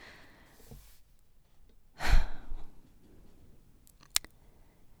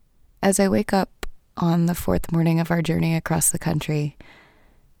As I wake up on the fourth morning of our journey across the country,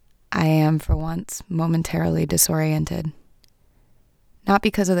 I am, for once, momentarily disoriented. Not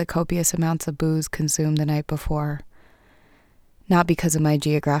because of the copious amounts of booze consumed the night before, not because of my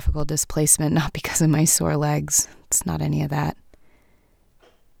geographical displacement, not because of my sore legs. It's not any of that.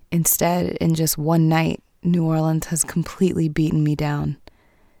 Instead, in just one night, New Orleans has completely beaten me down.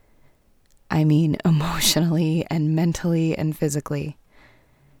 I mean, emotionally and mentally and physically.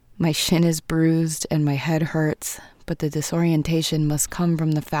 My shin is bruised and my head hurts, but the disorientation must come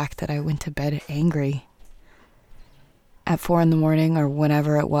from the fact that I went to bed angry. At 4 a.m, or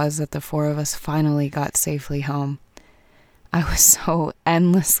whenever it was that the four of us finally got safely home, I was so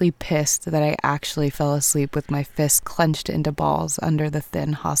endlessly pissed that I actually fell asleep with my fists clenched into balls under the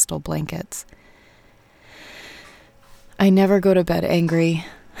thin, hostile blankets. I never go to bed angry,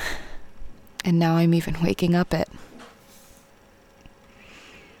 and now I'm even waking up it.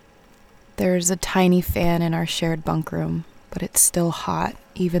 There's a tiny fan in our shared bunk room, but it's still hot,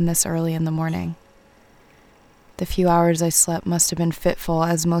 even this early in the morning. The few hours I slept must have been fitful,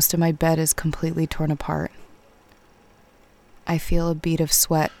 as most of my bed is completely torn apart. I feel a bead of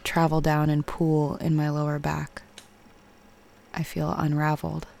sweat travel down and pool in my lower back. I feel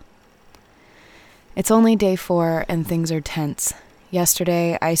unraveled. It's only day 4 and things are tense.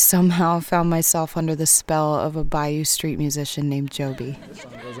 Yesterday, I somehow found myself under the spell of a Bayou Street musician named Joby.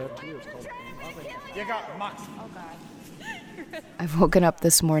 I've woken up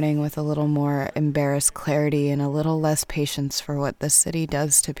this morning with a little more embarrassed clarity and a little less patience for what this city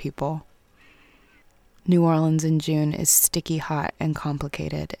does to people. New Orleans in June is sticky hot and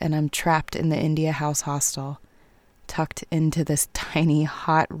complicated, and I'm trapped in the India House hostel, tucked into this tiny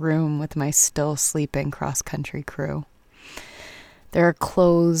hot room with my still sleeping cross-country crew. There are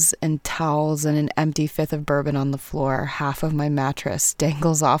clothes and towels and an empty fifth of bourbon on the floor. Half of my mattress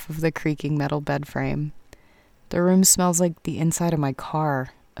dangles off of the creaking metal bed frame. The room smells like the inside of my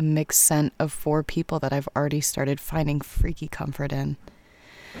car, a mixed scent of 4 people that I've already started finding freaky comfort in.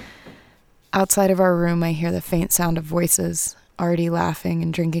 Outside of our room, I hear the faint sound of voices, already laughing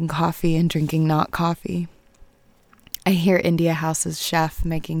and drinking coffee and drinking not coffee. I hear India House's chef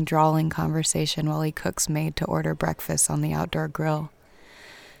making drawling conversation while he cooks made-to-order breakfast on the outdoor grill.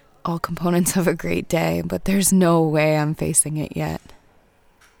 All components of a great day, but there's no way I'm facing it yet.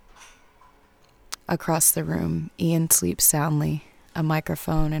 Across the room, Ian sleeps soundly, a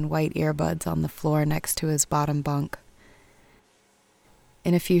microphone and white earbuds on the floor next to his bottom bunk.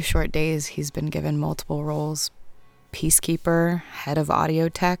 In a few short days, he's been given multiple roles: peacekeeper, head of audio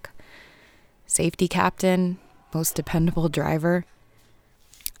tech, safety captain, most dependable driver.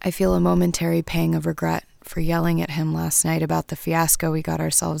 I feel a momentary pang of regret for yelling at him last night about the fiasco we got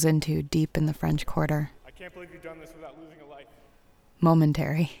ourselves into deep in the French Quarter. I can't believe you've done this without losing a life.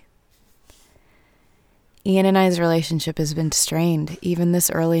 Momentary. Ian and I's relationship has been strained, even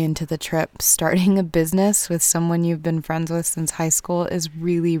this early into the trip. Starting a business with someone you've been friends with since high school is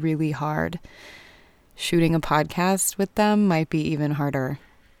really, really hard. Shooting a podcast with them might be even harder.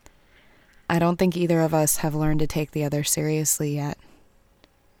 I don't think either of us have learned to take the other seriously yet.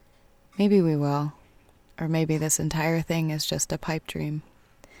 Maybe we will. Or maybe this entire thing is just a pipe dream.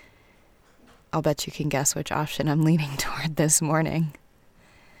 I'll bet you can guess which option I'm leaning toward this morning.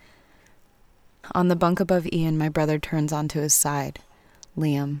 On the bunk above Ian, my brother turns onto his side,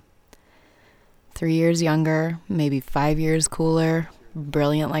 Liam. 3 years younger, maybe 5 years cooler,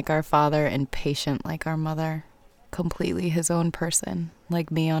 brilliant like our father and patient like our mother. Completely his own person,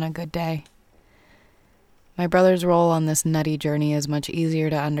 like me on a good day. My brother's role on this nutty journey is much easier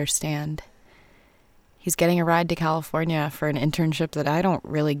to understand. He's getting a ride to California for an internship that I don't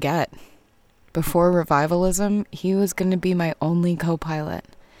really get. Before revivalism, he was going to be my only co-pilot.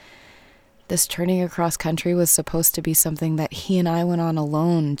 This turning across country was supposed to be something that he and I went on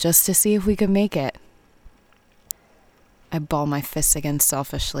alone just to see if we could make it. I ball my fists again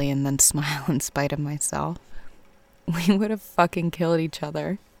selfishly and then smile in spite of myself. We would have fucking killed each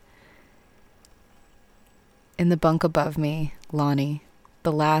other. In the bunk above me, Lonnie,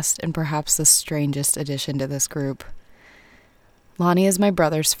 the last and perhaps the strangest addition to this group. Lonnie is my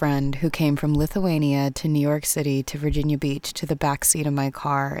brother's friend who came from Lithuania to New York City to Virginia Beach to the back seat of my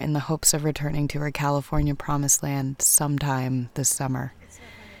car in the hopes of returning to her California promised land sometime this summer. It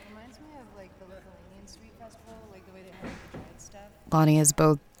reminds me of like the Lithuanian Street Festival, like the way they have the dried stuff. Lonnie is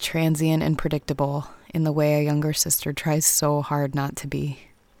both transient and predictable in the way a younger sister tries so hard not to be.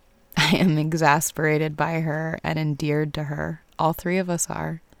 I am exasperated by her and endeared to her. All 3 of us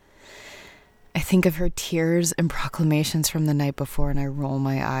are. I think of her tears and proclamations from the night before and I roll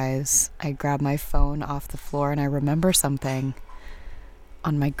my eyes. I grab my phone off the floor and I remember something.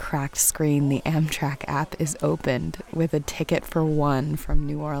 On my cracked screen, the Amtrak app is opened with a ticket for one from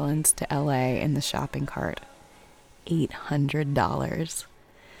New Orleans to LA in the shopping cart. $800.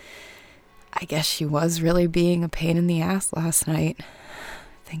 I guess she was really being a pain in the ass last night.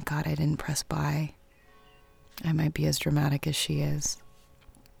 Thank God I didn't press buy. I might be as dramatic as she is.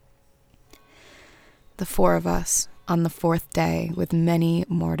 The four of us, on the fourth day, with many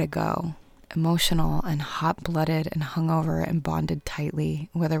more to go, emotional and hot-blooded and hungover and bonded tightly,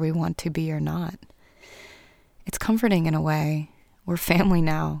 whether we want to be or not. It's comforting in a way. We're family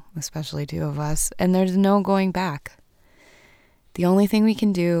now, especially two of us, and there's no going back. The only thing we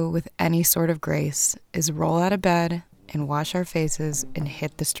can do with any sort of grace is roll out of bed and wash our faces and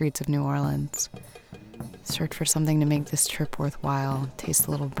hit the streets of New Orleans. Search for something to make this trip worthwhile, taste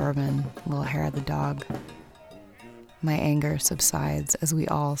a little bourbon, a little hair of the dog. My anger subsides as we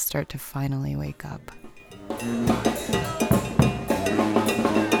all start to finally wake up.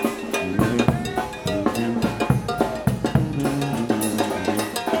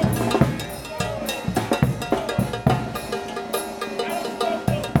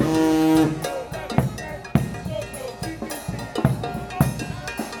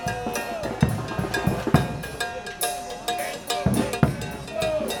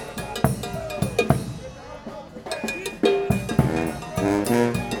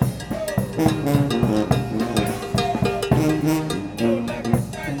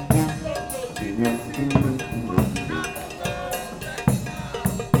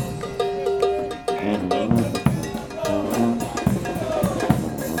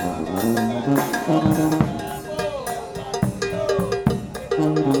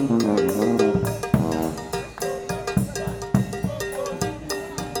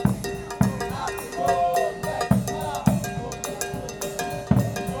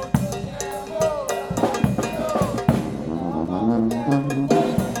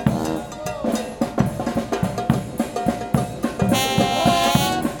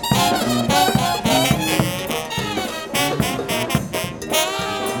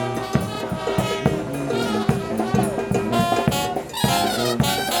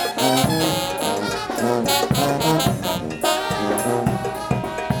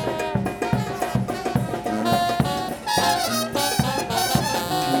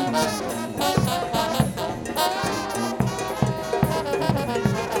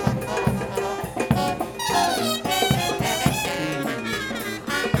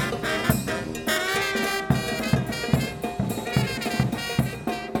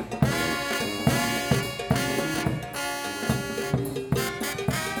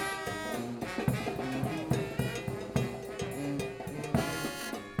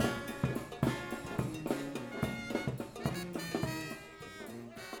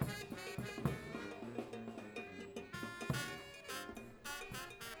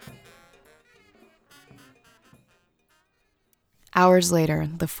 Hours later,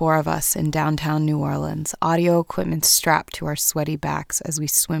 the four of us in downtown New Orleans, audio equipment strapped to our sweaty backs as we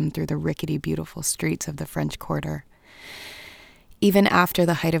swim through the rickety, beautiful streets of the French Quarter. Even after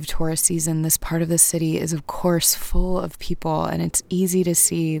the height of tourist season, this part of the city is, of course, full of people, and it's easy to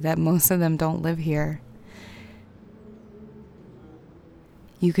see that most of them don't live here.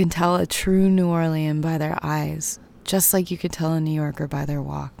 You can tell a true New Orlean by their eyes, just like you could tell a New Yorker by their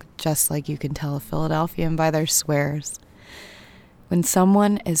walk, just like you can tell a Philadelphian by their swears. When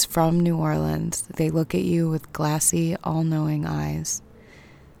someone is from New Orleans, they look at you with glassy, all-knowing eyes.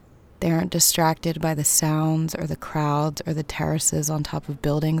 They aren't distracted by the sounds or the crowds or the terraces on top of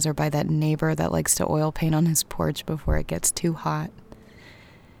buildings or by that neighbor that likes to oil paint on his porch before it gets too hot.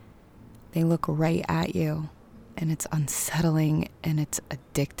 They look right at you, and it's unsettling and it's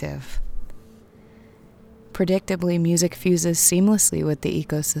addictive. Predictably, music fuses seamlessly with the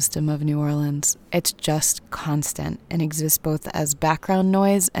ecosystem of New Orleans. It's just constant and exists both as background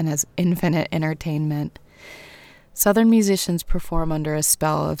noise and as infinite entertainment. Southern musicians perform under a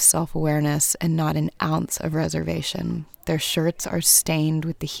spell of self-awareness and not an ounce of reservation. Their shirts are stained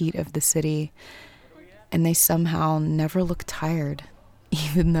with the heat of the city, and they somehow never look tired,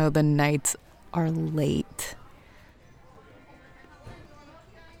 even though the nights are late.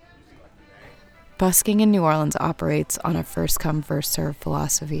 Busking in New Orleans operates on a first-come, first-served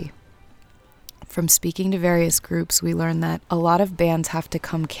philosophy. From speaking to various groups, we learned that a lot of bands have to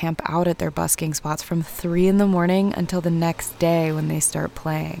come camp out at their busking spots from 3 a.m. until the next day when they start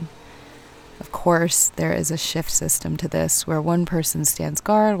playing. Of course, there is a shift system to this, where one person stands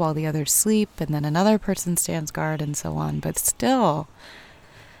guard while the others sleep, and then another person stands guard, and so on. But still,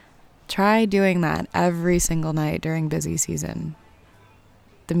 try doing that every single night during busy season.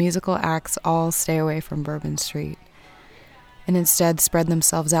 The musical acts all stay away from Bourbon Street. and instead spread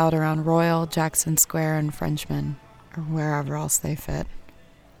themselves out around Royal, Jackson Square, and Frenchmen, or wherever else they fit.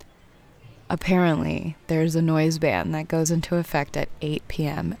 Apparently, there's a noise ban that goes into effect at 8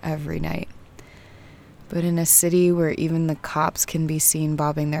 p.m. every night. But in a city where even the cops can be seen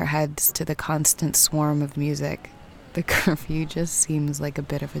bobbing their heads to the constant swarm of music, the curfew just seems like a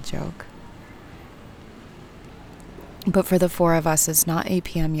bit of a joke. But for the four of us, it's not 8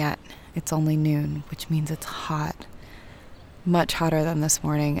 p.m. yet. It's only noon, which means it's hot. Much hotter than this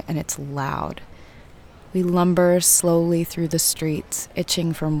morning, and it's loud. We lumber slowly through the streets,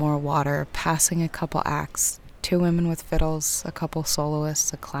 itching for more water, passing a couple acts, 2 women with fiddles, a couple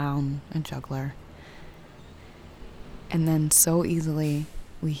soloists, a clown, a juggler. And then so easily,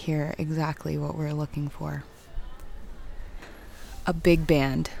 we hear exactly what we're looking for. A big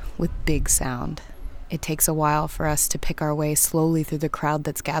band with big sound. It takes a while for us to pick our way slowly through the crowd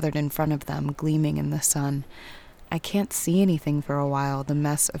that's gathered in front of them, gleaming in the sun. I can't see anything for a while. The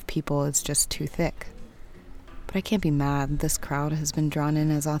mess of people is just too thick. But I can't be mad. This crowd has been drawn in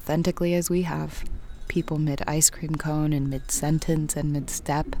as authentically as we have. People mid-ice cream cone and mid-sentence and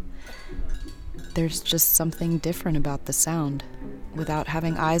mid-step. There's just something different about the sound. Without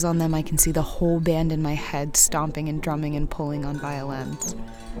having eyes on them, I can see the whole band in my head stomping and drumming and pulling on violins.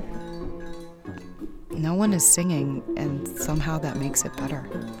 No one is singing, and somehow that makes it better.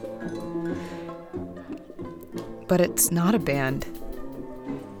 But it's not a band.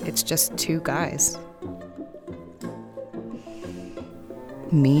 It's just 2 guys.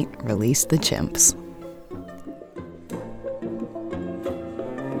 Meet Release the Chimps.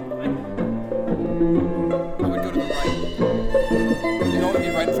 I would go to the right. You don't want to be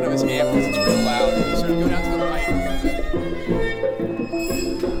right in front of his amp because it's real loud. So go down to the right.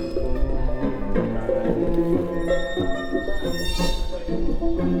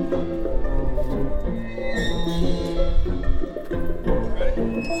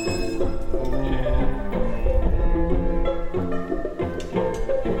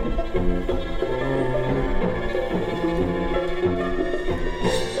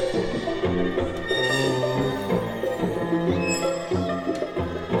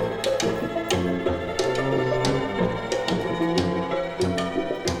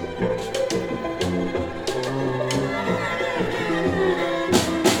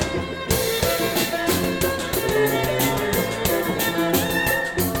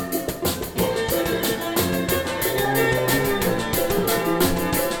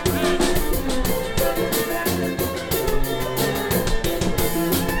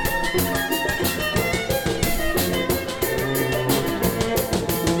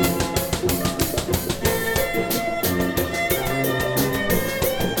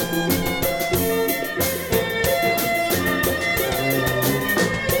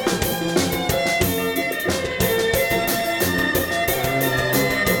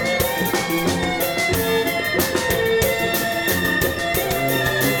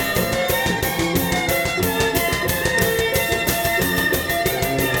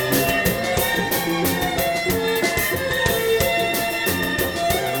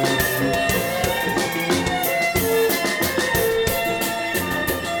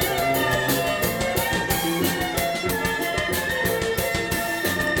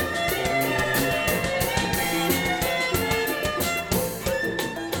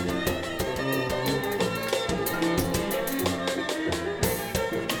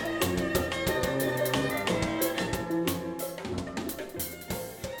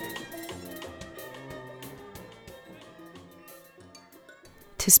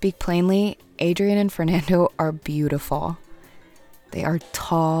 To speak plainly, Adrian and Fernando are beautiful. They are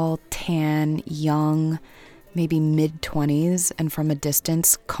tall, tan, young, maybe mid-20s, and from a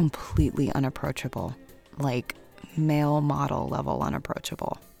distance, completely unapproachable. Like, male model level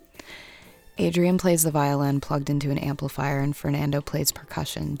unapproachable. Adrian plays the violin plugged into an amplifier, and Fernando plays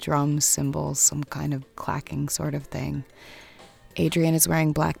percussion, drums, cymbals, some kind of clacking sort of thing. Adrian is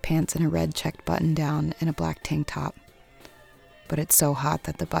wearing black pants and a red checked button-down and a black tank top. But it's so hot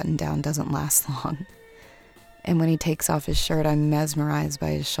that the button-down doesn't last long. And when he takes off his shirt, I'm mesmerized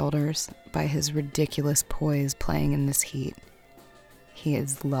by his shoulders, by his ridiculous poise playing in this heat. He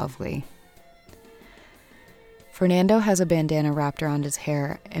is lovely. Fernando has a bandana wrapped around his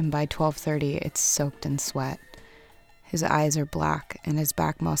hair, and by 12:30, it's soaked in sweat. His eyes are black, and his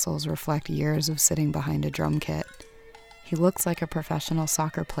back muscles reflect years of sitting behind a drum kit. He looks like a professional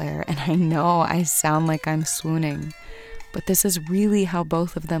soccer player, and I know I sound like I'm swooning. But this is really how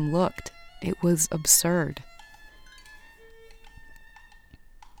both of them looked. It was absurd.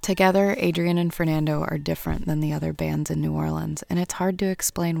 Together, Adrian and Fernando are different than the other bands in New Orleans, and it's hard to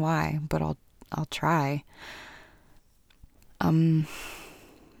explain why, but I'll try.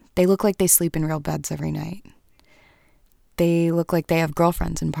 They look like they sleep in real beds every night. They look like they have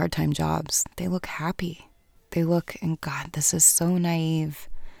girlfriends and part-time jobs. They look happy. They look, and God, this is so naive,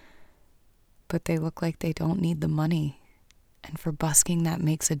 but they look like they don't need the money. And for busking, that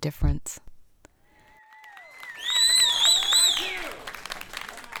makes a difference.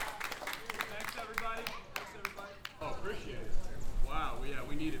 Thanks, everybody. Oh, appreciate it. Wow,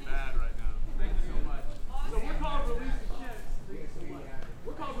 we need it bad right now. Thank you so much. So we're called Release the Chimps. Thank you so much.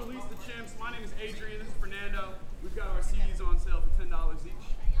 We're called Release the Chimps. My name is Adrian. This is Fernando. We've got our CDs on sale for $10 each.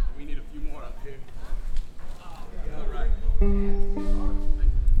 We need a few more up here. All right. We're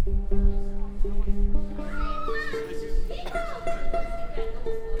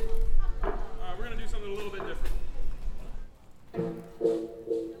going to do something a little bit different.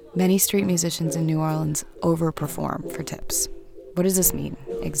 Many street musicians in New Orleans overperform for tips. What does this mean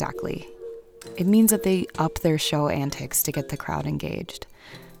exactly? It means that they up their show antics to get the crowd engaged.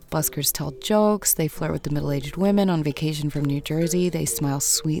 Buskers tell jokes, they flirt with the middle-aged women on vacation from New Jersey, they smile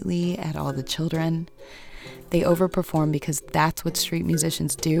sweetly at all the children. They overperform because that's what street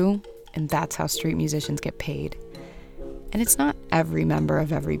musicians do, and that's how street musicians get paid. And it's not every member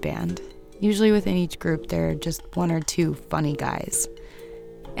of every band. Usually within each group, there are just one or two funny guys.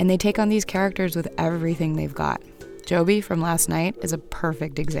 And they take on these characters with everything they've got. Joby from last night is a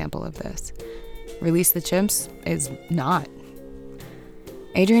perfect example of this. Release the Chimps is not.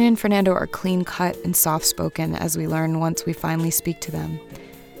 Adrian and Fernando are clean-cut and soft-spoken, as we learn once we finally speak to them.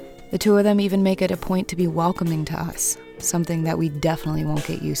 The two of them even make it a point to be welcoming to us, something that we definitely won't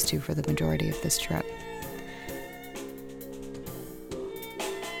get used to for the majority of this trip.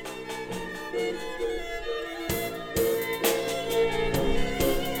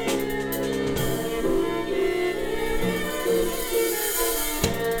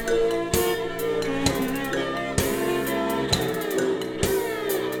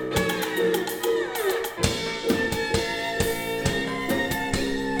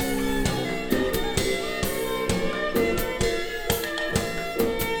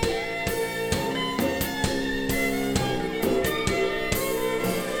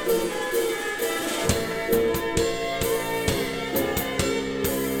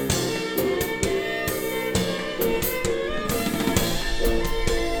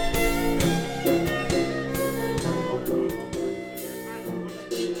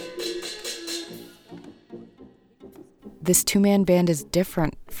 This two-man band is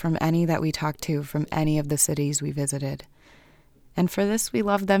different from any that we talked to from any of the cities we visited. And for this, we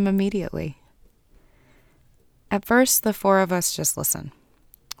loved them immediately. At first, the four of us just listen.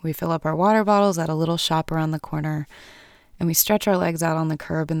 We fill up our water bottles at a little shop around the corner, and we stretch our legs out on the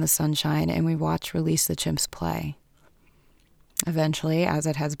curb in the sunshine, and we watch Release the Chimps play. Eventually, as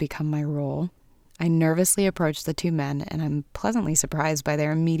it has become my role, I nervously approach the two men, and I'm pleasantly surprised by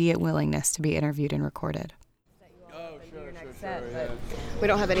their immediate willingness to be interviewed and recorded. But we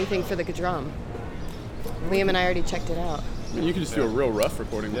don't have anything for the drum. Liam and I already checked it out. I mean, you can just do a real rough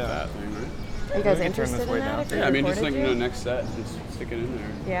recording with that thing, right? Are you guys interested in that? Yeah, I mean, just like, next set, just stick it in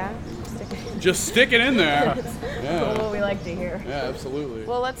there. Yeah? Just stick it in there. Yeah. What we like to hear. Yeah, absolutely.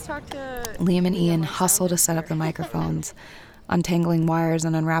 Well, let's talk to... Liam and Ian hustle to set up the microphones, untangling wires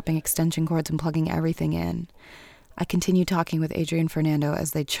and unwrapping extension cords and plugging everything in. I continue talking with Adrian and Fernando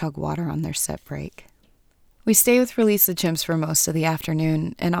as they chug water on their set break. We stay with Release the Chimps for most of the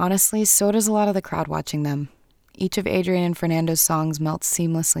afternoon, and honestly, so does a lot of the crowd watching them. Each of Adrian and Fernando's songs melts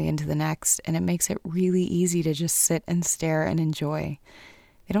seamlessly into the next, and it makes it really easy to just sit and stare and enjoy.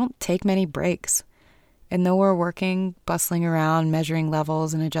 They don't take many breaks. And though we're working, bustling around, measuring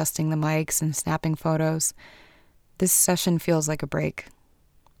levels and adjusting the mics and snapping photos, this session feels like a break.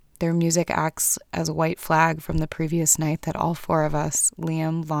 Their music acts as a white flag from the previous night that all four of us,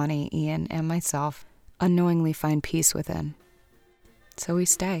 Liam, Lonnie, Ian, and myself, unknowingly find peace within. So we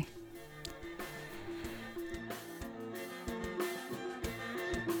stay.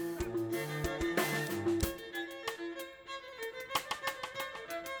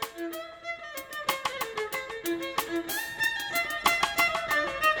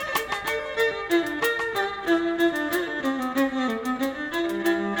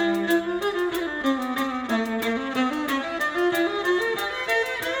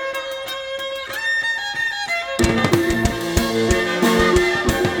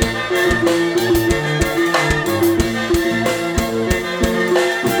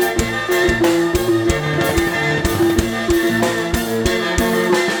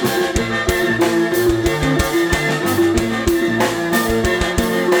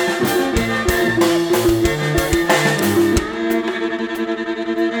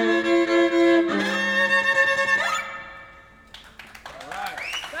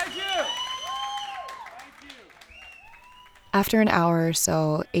 After an hour or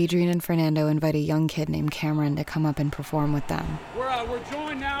so, Adrian and Fernando invite a young kid named Cameron to come up and perform with them. We're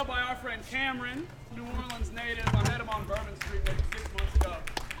joined now by our friend Cameron, New Orleans native. I met him on Bourbon Street maybe 6 months ago.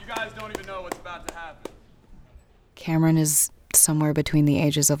 You guys don't even know what's about to happen. Cameron is somewhere between the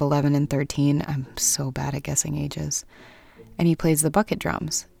ages of 11 and 13. I'm so bad at guessing ages. And he plays the bucket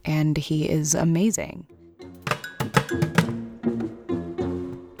drums, and he is amazing.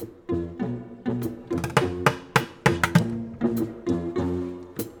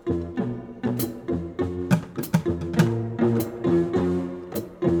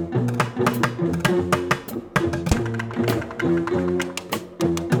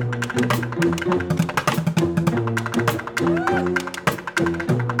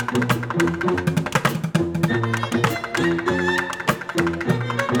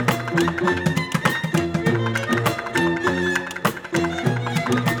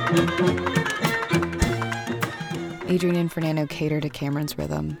 Adrian and Fernando cater to Cameron's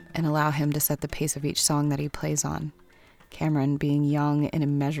rhythm and allow him to set the pace of each song that he plays on. Cameron, being young and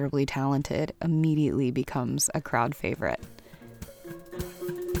immeasurably talented, immediately becomes a crowd favorite.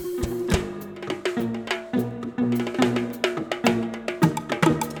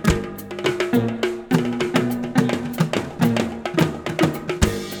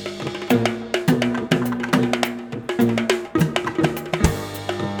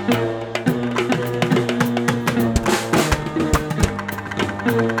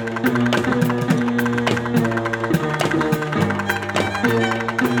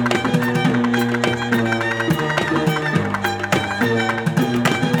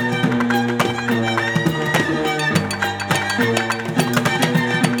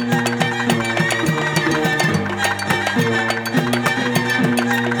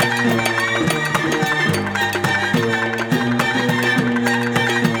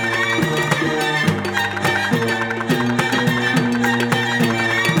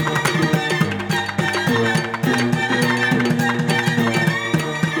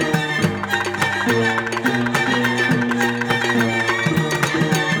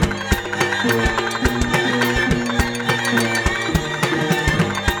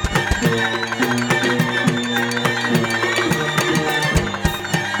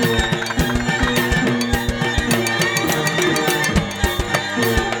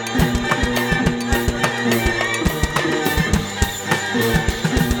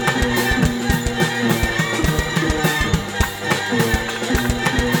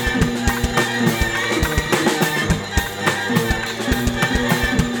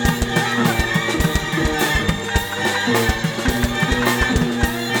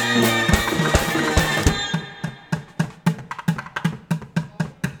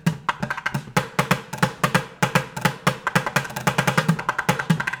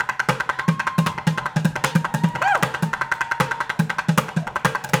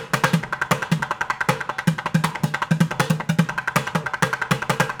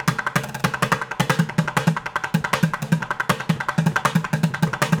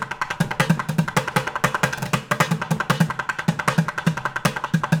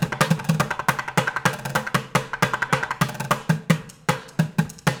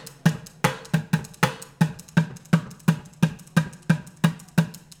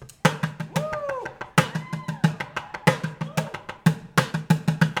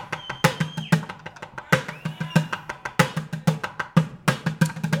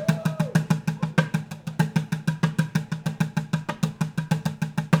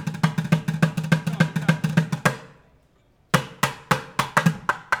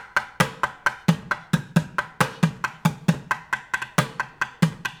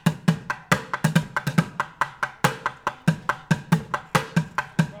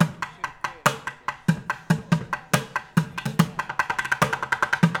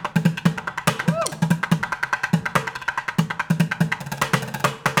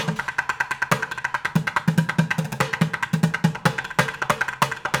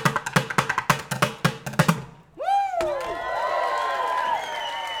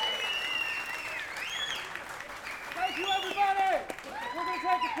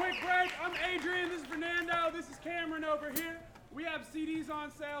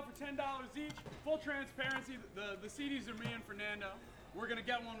 $10 each. Full transparency, the CDs are me and Fernando. We're going to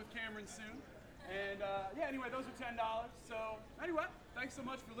get one with Cameron soon. And yeah, anyway, those are $10. So anyway, thanks so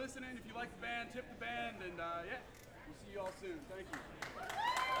much for listening. If you like the band, tip the band. And yeah, we'll see you all soon. Thank you.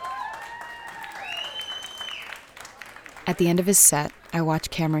 At the end of his set, I watch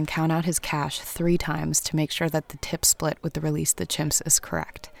Cameron count out his cash 3 times to make sure that the tip split with the Release the Chimps is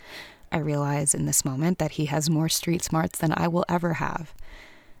correct. I realize in this moment that he has more street smarts than I will ever have.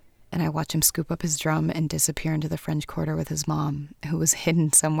 and I watch him scoop up his drum and disappear into the French Quarter with his mom, who was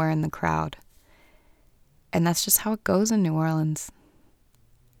hidden somewhere in the crowd. And that's just how it goes in New Orleans.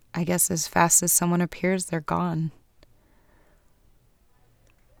 I guess as fast as someone appears, they're gone.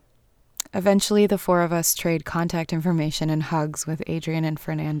 Eventually, the four of us trade contact information and hugs with Adrian and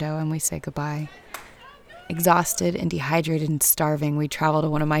Fernando, and we say goodbye. Exhausted and dehydrated and starving, we travel to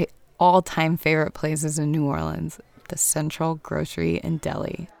one of my all-time favorite places in New Orleans, the Central Grocery and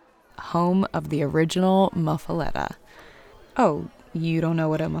Deli, home of the original muffaletta. Oh, you don't know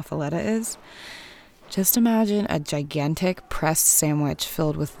what a muffaletta is? Just imagine a gigantic pressed sandwich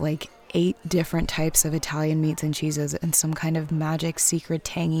filled with like 8 different types of Italian meats and cheeses and some kind of magic secret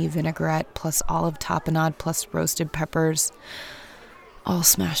tangy vinaigrette plus olive tapenade plus roasted peppers, all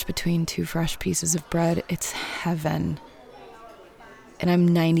smashed between 2 fresh pieces of bread. It's heaven. And I'm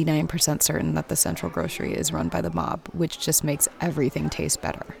 99% certain that the Central Grocery is run by the mob, which just makes everything taste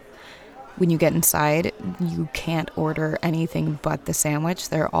better. When you get inside, you can't order anything but the sandwich.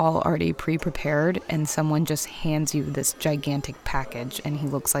 They're all already pre-prepared, and someone just hands you this gigantic package, and he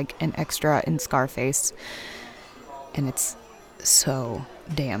looks like an extra in Scarface. And it's so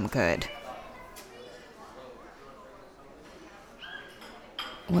damn good.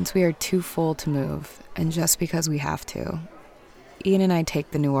 Once we are too full to move, and just because we have to, Ian and I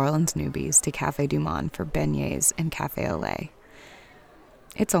take the New Orleans newbies to Café Du Monde for beignets and café au lait.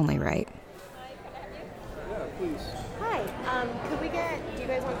 It's only right. Hi. Could we get? Do you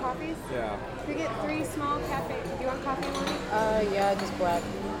guys want coffees? Yeah. Could we get 3 small cafe? Do you want coffee, Lonnie? Yeah, just black.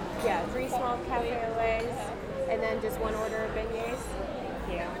 Yeah, 3 small cafe au laits, and then just 1 order of beignets.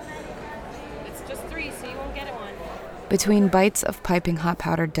 Yeah. It's just 3, so you won't get it one. Between bites of piping hot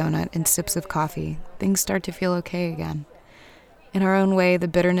powdered donut and sips of coffee, things start to feel okay again. In our own way, the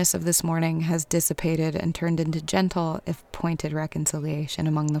bitterness of this morning has dissipated and turned into gentle, if pointed, reconciliation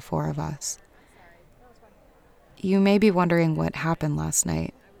among the 4 of us. You may be wondering what happened last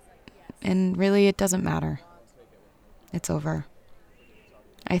night, and really it doesn't matter. It's over.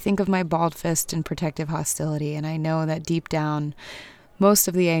 I think of my balled fist in protective hostility, and I know that deep down, most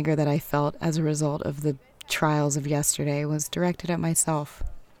of the anger that I felt as a result of the trials of yesterday was directed at myself.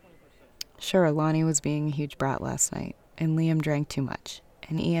 Sure, Lonnie was being a huge brat last night, and Liam drank too much,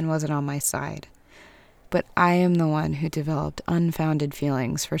 and Ian wasn't on my side. But I am the one who developed unfounded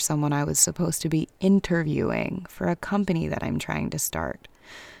feelings for someone I was supposed to be interviewing, for a company that I'm trying to start,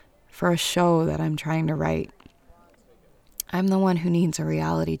 for a show that I'm trying to write. I'm the one who needs a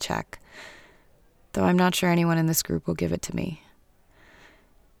reality check, though I'm not sure anyone in this group will give it to me.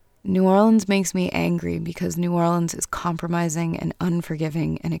 New Orleans makes me angry because New Orleans is compromising and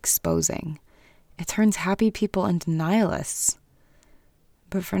unforgiving and exposing. It turns happy people into nihilists.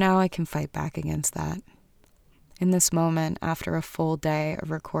 But for now, I can fight back against that. In this moment, after a full day of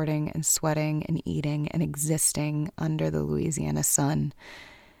recording and sweating and eating and existing under the Louisiana sun,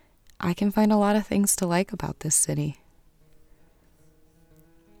 I can find a lot of things to like about this city.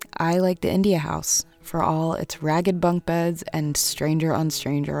 I like the India House for all its ragged bunk beds and stranger on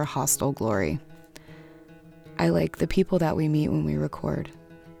stranger hostile glory. I like the people that we meet when we record.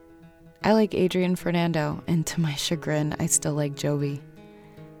 I like Adrian Fernando, and to my chagrin, I still like Jovi.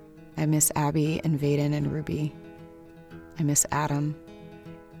 I miss Abby and Vaden and Ruby. I miss Adam.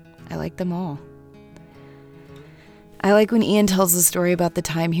 I like them all. I like when Ian tells the story about the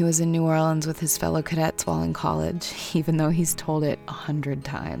time he was in New Orleans with his fellow cadets while in college, even though he's told it 100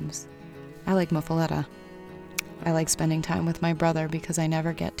 times. I like muffaletta. I like spending time with my brother because I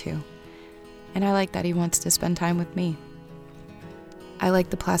never get to. And I like that he wants to spend time with me. I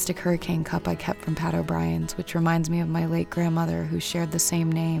like the plastic hurricane cup I kept from Pat O'Brien's, which reminds me of my late grandmother who shared the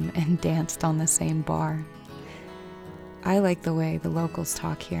same name and danced on the same bar. I like the way the locals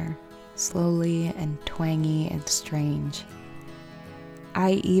talk here, slowly and twangy and strange.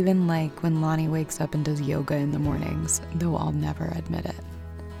 I even like when Lonnie wakes up and does yoga in the mornings, though I'll never admit it.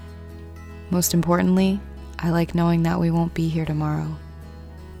 Most importantly, I like knowing that we won't be here tomorrow.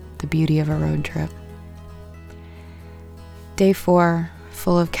 The beauty of a road trip. Day 4,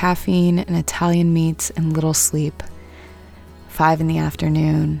 full of caffeine and Italian meats and little sleep. 5 in the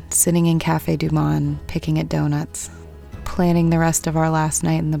afternoon, sitting in Café Du Monde, picking at donuts, planning the rest of our last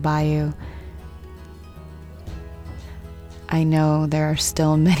night in the bayou. I know there are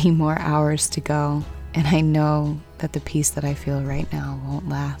still many more hours to go, and I know that the peace that I feel right now won't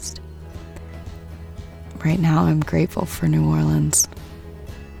last. Right now, I'm grateful for New Orleans.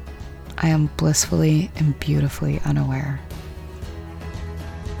 I am blissfully and beautifully unaware.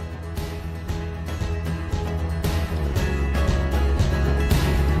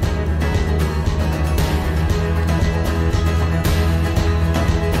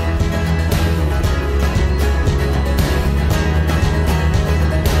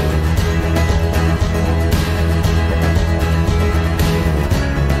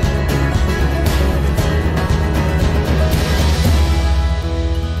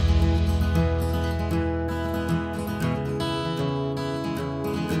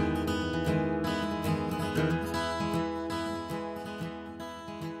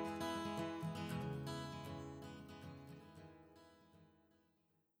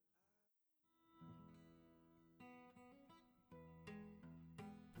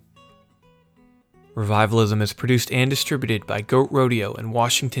 Revivalism is produced and distributed by Goat Rodeo in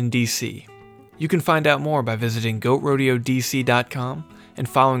Washington, D.C. You can find out more by visiting goatrodeodc.com and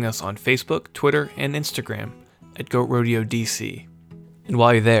following us on Facebook, Twitter, and Instagram at Goat Rodeo DC. And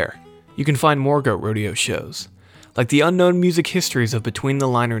while you're there, you can find more Goat Rodeo shows, like the unknown music histories of Between the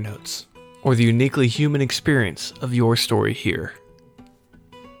Liner Notes, or the uniquely human experience of Your Story Here.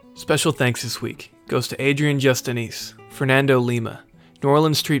 Special thanks this week goes to Adrian Justinis, Fernando Lima, New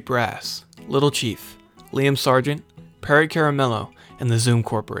Orleans Street Brass, Little Chief, Liam Sargent, Perry Caramello, and the Zoom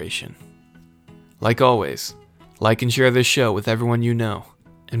Corporation. Like always, like and share this show with everyone you know,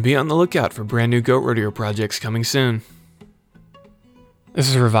 and be on the lookout for brand new Goat Rodeo projects coming soon. This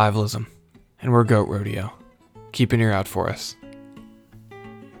is Revivalism, and we're Goat Rodeo. Keep an ear out for us.